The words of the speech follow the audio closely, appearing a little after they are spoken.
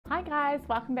Hi guys,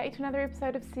 welcome back to another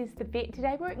episode of Sez the Vet.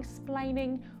 Today we're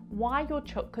explaining why your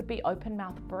chook could be open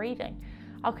mouth breathing.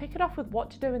 I'll kick it off with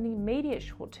what to do in the immediate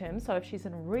short term, so if she's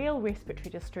in real respiratory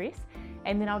distress,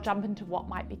 and then I'll jump into what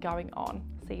might be going on.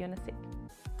 See you in a sec.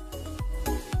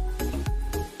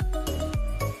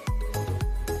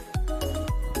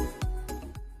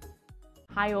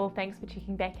 Hi all, thanks for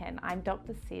checking back in. I'm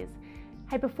Dr Sez.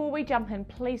 Hey, before we jump in,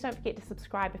 please don't forget to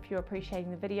subscribe if you're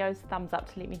appreciating the videos, thumbs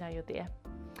up to let me know you're there.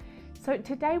 So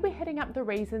today we're hitting up the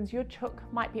reasons your chook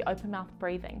might be open mouth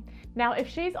breathing. Now, if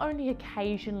she's only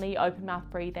occasionally open mouth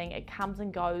breathing, it comes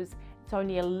and goes, it's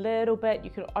only a little bit, you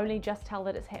can only just tell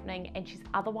that it's happening, and she's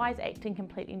otherwise acting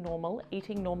completely normal,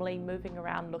 eating normally, moving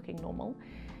around, looking normal,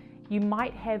 you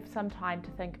might have some time to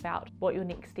think about what your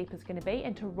next step is going to be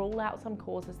and to rule out some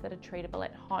causes that are treatable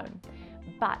at home.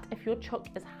 But if your chook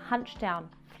is hunched down,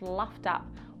 fluffed up,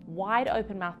 wide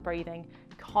open mouth breathing,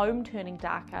 comb turning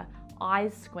darker,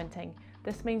 eyes squinting,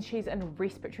 this means she's in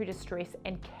respiratory distress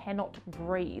and cannot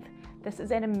breathe. This is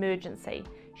an emergency.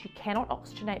 She cannot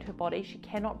oxygenate her body, she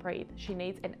cannot breathe. She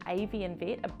needs an avian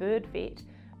vet, a bird vet,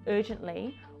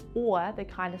 urgently, or the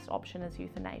kindest option is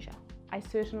euthanasia. I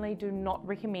certainly do not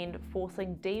recommend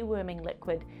forcing deworming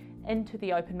liquid into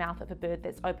the open mouth of a bird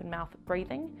that's open mouth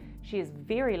breathing. She is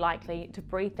very likely to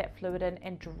breathe that fluid in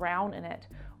and drown in it,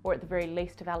 or at the very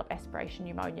least develop aspiration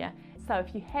pneumonia. So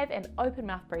if you have an open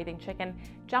mouth breathing chicken,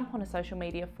 jump on a social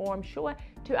media forum, sure,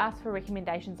 to ask for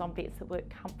recommendations on vets that work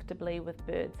comfortably with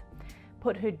birds.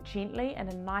 Put her gently in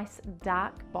a nice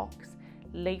dark box,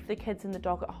 leave the kids and the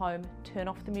dog at home, turn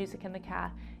off the music in the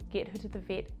car, get her to the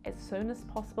vet as soon as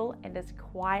possible and as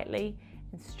quietly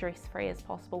and stress-free as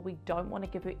possible. We don't want to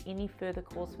give her any further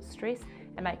cause for stress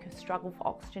and make her struggle for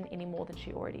oxygen any more than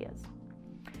she already is.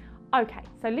 Okay,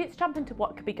 so let's jump into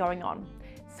what could be going on.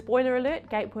 Spoiler alert,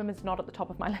 GapeWorm is not at the top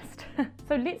of my list.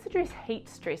 So let's address heat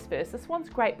stress first. This one's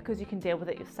great because you can deal with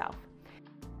it yourself.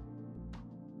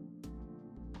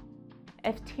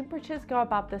 If temperatures go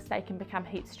above this, they can become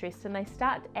heat stressed and they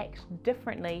start to act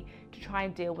differently to try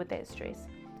and deal with that stress.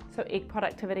 So egg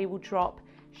productivity will drop,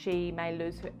 she may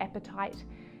lose her appetite.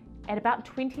 At about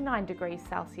 29 degrees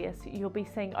Celsius, you'll be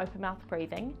seeing open mouth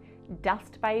breathing,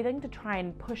 dust bathing to try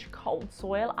and push cold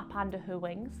soil up under her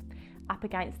wings, up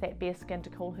against that bare skin to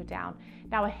cool her down.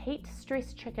 Now, a heat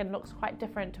stressed chicken looks quite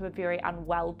different to a very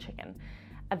unwell chicken.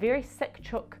 A very sick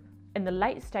chook in the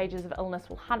late stages of illness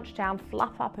will hunch down,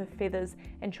 fluff up her feathers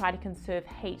and try to conserve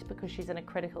heat because she's in a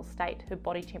critical state. Her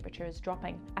body temperature is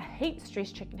dropping. A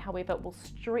heat-stressed chicken, however, will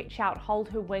stretch out, hold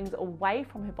her wings away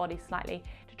from her body slightly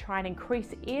to try and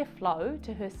increase airflow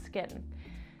to her skin.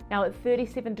 Now at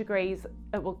 37 degrees,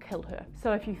 it will kill her.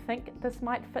 So if you think this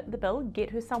might fit the bill, get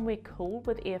her somewhere cool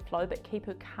with airflow, but keep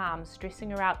her calm. Stressing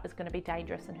her out is going to be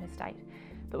dangerous in her state.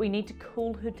 But we need to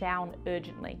cool her down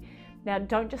urgently. Now,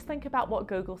 don't just think about what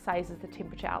Google says is the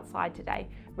temperature outside today.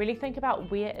 Really think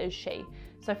about where is she.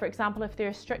 So for example, if they're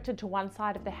restricted to one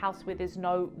side of the house where there's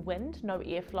no wind, no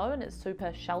airflow, and it's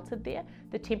super sheltered there,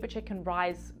 the temperature can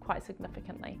rise quite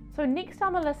significantly. So next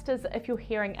on the list is if you're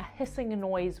hearing a hissing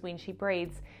noise when she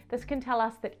breathes. This can tell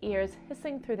us that air is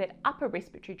hissing through that upper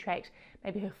respiratory tract,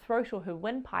 maybe her throat or her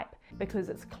windpipe, because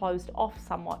it's closed off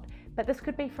somewhat. But this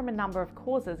could be from a number of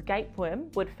causes.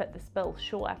 GapeWorm would fit this bill,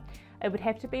 sure. It would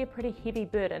have to be a pretty heavy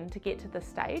burden to get to this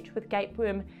stage. With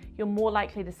GapeWorm, you're more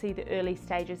likely to see the early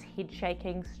stages: head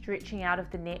shaking, stretching out of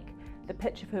the neck, the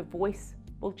pitch of her voice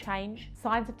will change,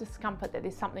 signs of discomfort that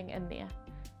there's something in there.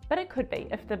 But it could be,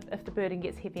 if the burden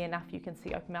gets heavy enough, you can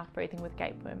see open mouth breathing with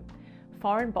GapeWorm.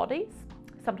 Foreign bodies,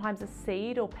 sometimes a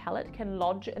seed or pellet can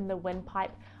lodge in the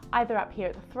windpipe, either up here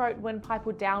at the throat windpipe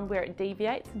or down where it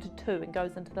deviates into two and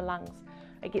goes into the lungs.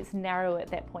 It gets narrow at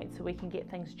that point, so we can get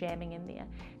things jamming in there.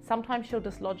 Sometimes she'll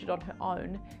dislodge it on her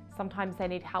own. Sometimes they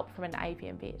need help from an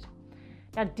avian vet.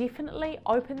 Now definitely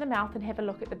open the mouth and have a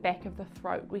look at the back of the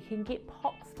throat. We can get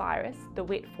pox virus, the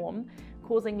wet form,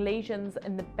 causing lesions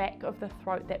in the back of the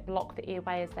throat that block the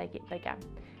airway as they get bigger.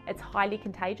 It's highly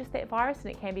contagious, that virus,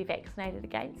 and it can be vaccinated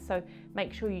against, so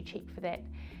make sure you check for that.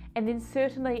 And then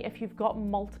certainly if you've got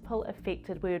multiple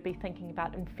affected, we would be thinking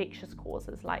about infectious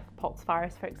causes like pox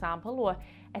virus, for example, or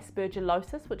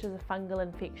aspergillosis, which is a fungal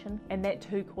infection, and that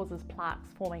too causes plaques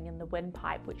forming in the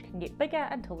windpipe, which can get bigger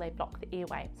until they block the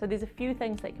airway. So there's a few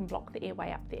things that can block the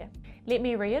airway up there. Let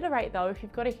me reiterate though, if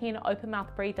you've got a hen open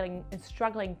mouth breathing and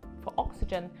struggling for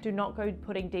oxygen, do not go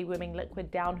putting deworming liquid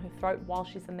down her throat while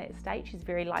she's in that state. She's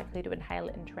very likely to inhale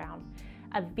it and drown.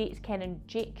 A vet can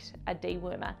inject a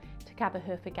dewormer to cover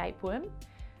her for GapeWorm.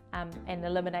 and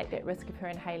eliminate that risk of her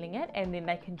inhaling it, and then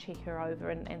they can check her over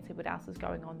and see what else is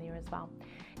going on there as well.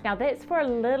 Now that's for a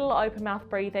little open mouth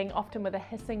breathing, often with a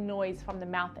hissing noise from the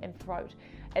mouth and throat,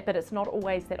 but it's not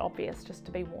always that obvious, just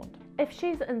to be warned. If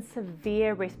she's in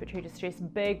severe respiratory distress,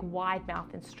 big wide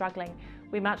mouth and struggling,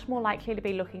 we're much more likely to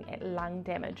be looking at lung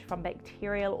damage from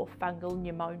bacterial or fungal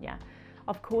pneumonia.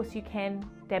 Of course, you can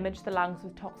damage the lungs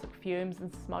with toxic fumes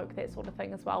and smoke, that sort of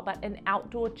thing as well, but in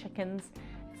outdoor chickens,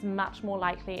 it's much more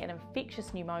likely an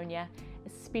infectious pneumonia,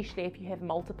 especially if you have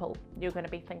multiple. You're going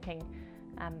to be thinking,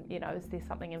 you know, is there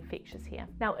something infectious here?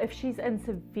 Now, if she's in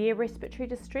severe respiratory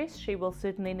distress, she will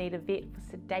certainly need a vet for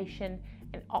sedation,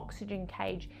 an oxygen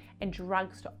cage, and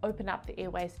drugs to open up the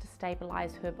airways to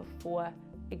stabilize her before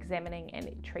examining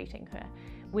and treating her.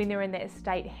 When they're in that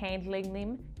state, handling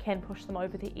them can push them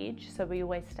over the edge, so we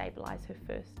always stabilize her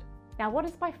first. Now, what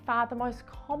is by far the most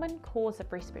common cause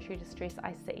of respiratory distress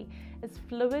I see is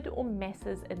fluid or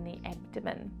masses in the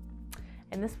abdomen.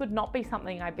 And this would not be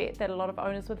something, I bet, that a lot of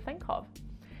owners would think of.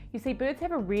 You see, birds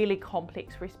have a really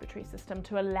complex respiratory system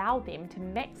to allow them to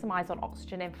maximize on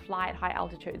oxygen and fly at high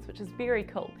altitudes, which is very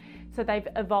cool. So they've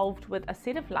evolved with a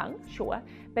set of lungs, sure,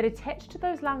 but attached to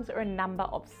those lungs are a number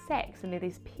of sacs, and they're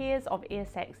these pairs of air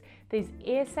sacs. These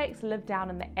air sacs live down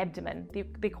in the abdomen.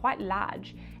 They're quite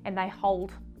large, and they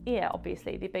hold air,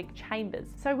 obviously. They're big chambers.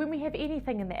 So when we have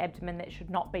anything in the abdomen that should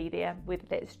not be there, whether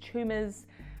that's tumours,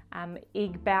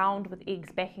 egg bound with eggs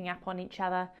backing up on each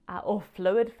other, or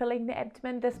fluid filling the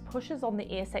abdomen, this pushes on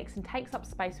the air sacs and takes up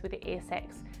space where the air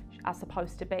sacs are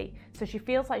supposed to be. So she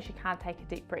feels like she can't take a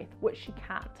deep breath, which she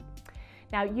can't.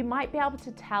 Now, you might be able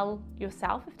to tell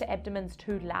yourself if the abdomen's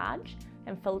too large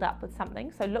and filled up with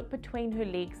something. So look between her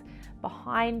legs,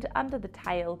 behind, under the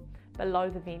tail, below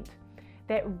the vent.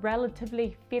 That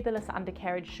relatively featherless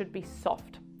undercarriage should be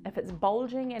soft. If it's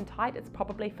bulging and tight, it's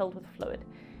probably filled with fluid.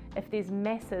 If there's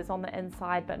masses on the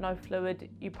inside but no fluid,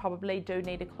 you probably do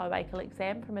need a cloacal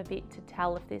exam from a vet to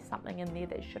tell if there's something in there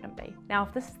that shouldn't be. Now,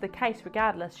 if this is the case,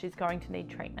 regardless, she's going to need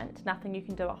treatment. Nothing you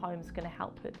can do at home is going to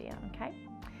help her there, okay?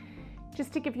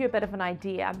 Just to give you a bit of an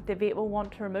idea, the vet will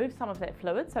want to remove some of that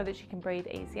fluid so that she can breathe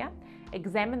easier,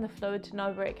 examine the fluid to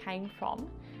know where it came from,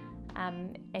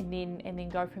 and then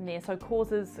go from there. So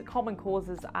common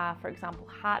causes are, for example,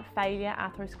 heart failure.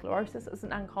 Atherosclerosis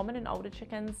isn't uncommon in older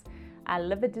chickens.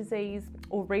 Liver disease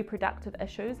or reproductive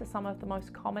issues are some of the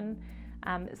most common.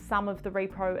 Some of the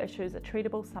repro issues are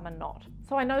treatable, some are not.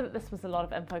 So I know that this was a lot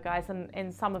of info, guys,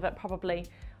 and some of it probably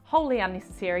wholly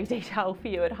unnecessary detail for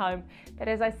you at home. But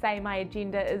as I say, my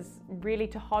agenda is really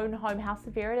to hone home how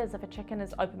severe it is if a chicken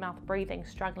is open mouth breathing,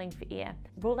 struggling for air.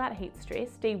 Rule out heat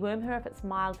stress, deworm her if it's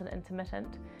mild and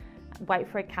intermittent. Wait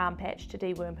for a calm patch to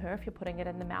deworm her if you're putting it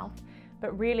in the mouth.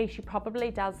 But really, she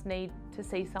probably does need to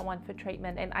see someone for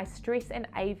treatment. And I stress an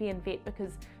avian vet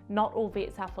because not all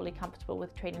vets are fully comfortable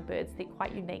with treating birds. They're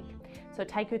quite unique. So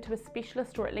take her to a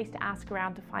specialist, or at least ask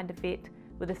around to find a vet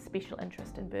with a special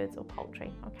interest in birds or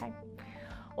poultry, okay?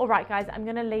 All right, guys, I'm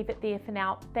gonna leave it there for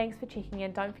now. Thanks for checking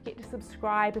in. Don't forget to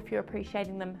subscribe if you're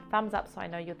appreciating them. Thumbs up so I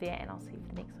know you're there, and I'll see you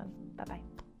for the next one.